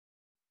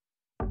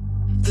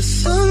The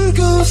sun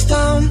goes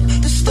down,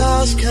 the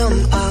stars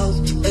come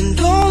out, and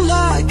all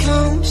that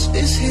counts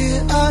is here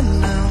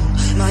and now.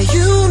 My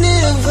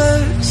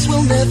universe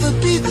will never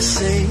be the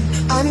same.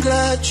 I'm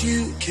glad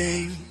you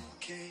came.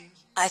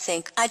 I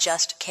think I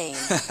just came.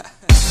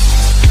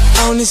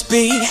 On this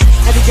beat,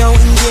 had to go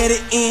and get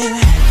it in.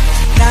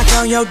 Knock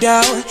on your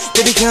door,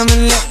 baby come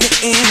and let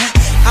me in.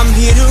 I'm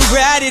here to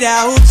ride it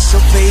out, so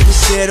baby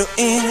settle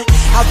in.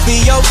 I'll be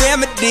your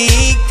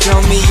remedy, call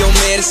me your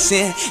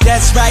medicine.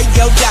 That's right,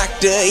 your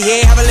doctor,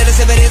 yeah, have a little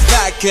sip of this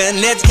vodka.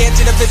 Let's get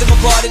to the physical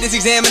part of this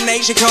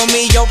examination, call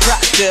me your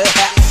proctor.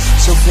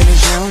 So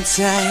finish on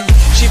time,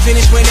 she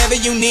finish whenever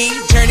you need.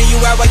 Turning you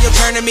out while you're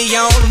turning me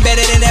on.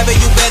 Better than ever,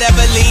 you better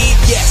believe,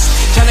 yes.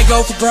 Tryna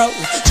go for broke,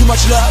 too much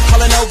love,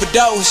 call an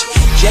overdose.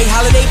 Jay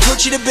Holiday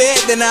put you to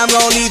bed, then I'm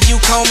gonna leave you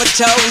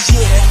comatose,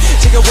 yeah.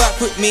 Take a walk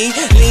with me,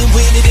 lean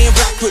with it and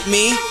rock with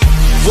me.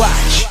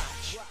 Watch,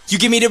 you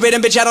give me the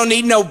rhythm, bitch, I don't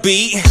need no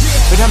beat.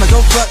 But I'ma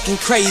go fucking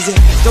crazy.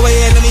 Go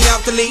ahead, let me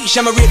off the leash.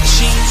 I'ma rip the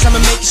sheets,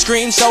 I'ma make you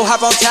scream. So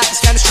hop on top, it's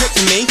kinda strict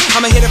for me.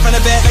 I'ma hit it from the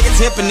back like a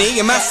Tiffany.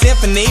 In my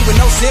symphony, with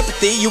no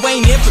sympathy. You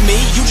ain't in for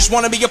me, you just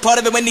wanna be a part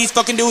of it when these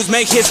fucking dudes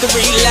make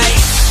history. Like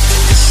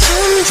the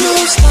sun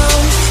goes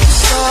down, the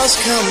stars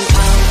come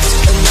out,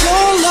 and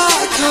all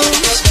that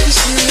counts is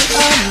here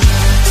and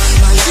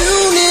now. My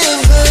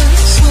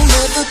universe will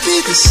never be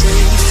the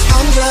same.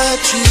 I'm glad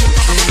you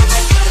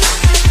came.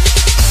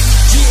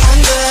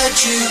 I'm glad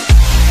you came.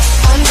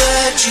 I'm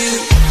glad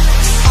you came.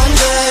 I'm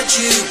glad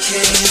you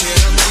came.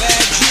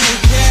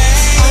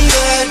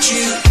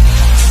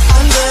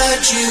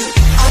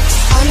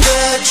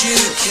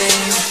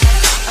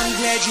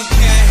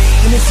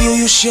 Let me feel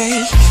you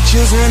shake,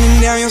 chills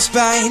running down your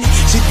spine.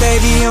 See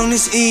baby on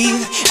this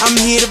eve, I'm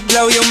here to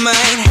blow your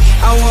mind.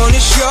 I wanna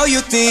show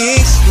you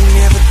things you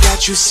never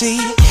thought you'd see.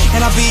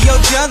 And I'll be your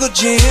jungle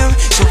gym,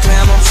 so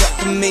climb on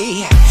top of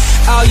me.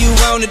 All you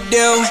wanna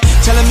do,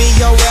 telling me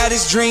your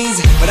wildest dreams.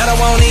 But I don't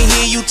wanna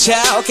hear you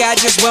talk, I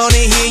just wanna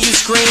hear you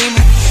scream.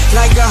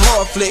 Like a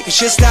horror flick, it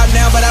should stop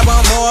now but I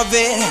want more of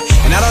it.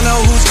 And I don't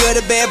know who's good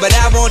or bad, but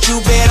I want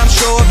you bad, I'm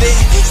sure of it.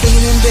 Staying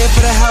in bed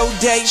for the whole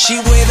day, she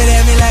waving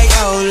at me like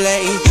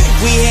Olay.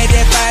 We had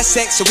that fire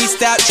sex, so we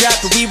stopped,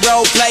 dropped, and we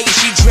role play.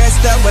 She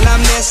dressed up, well I'm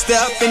messed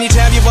up.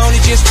 Anytime you want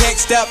it, just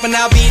text up, and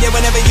I'll be there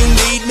whenever you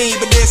need me.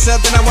 But there's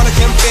something I wanna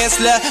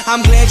confess, love,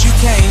 I'm glad you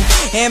came.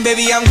 And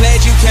baby, I'm glad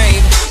you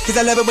came. Cause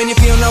I love it when you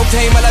feel no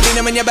pain, while I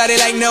lean in your body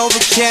like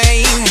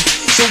Novocaine.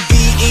 So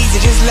be easy,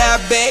 just lie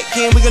back,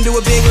 and we gon' do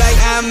it big like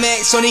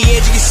IMAX. On the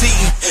edge you can see,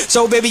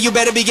 so baby you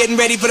better be getting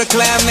ready for the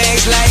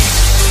climax. Like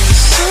the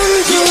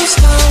sun goes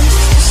down,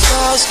 the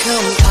stars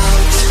come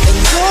out, and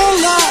all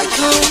that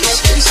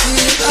counts is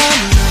here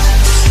and now.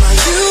 My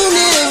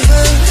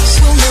universe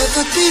will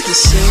never be the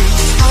same.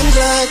 I'm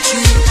glad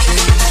you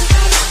came.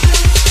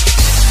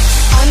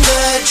 I'm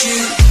glad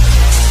you came.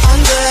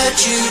 I'm glad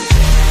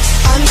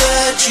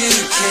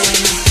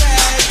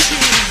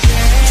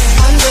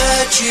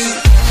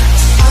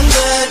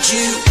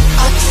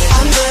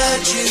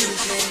you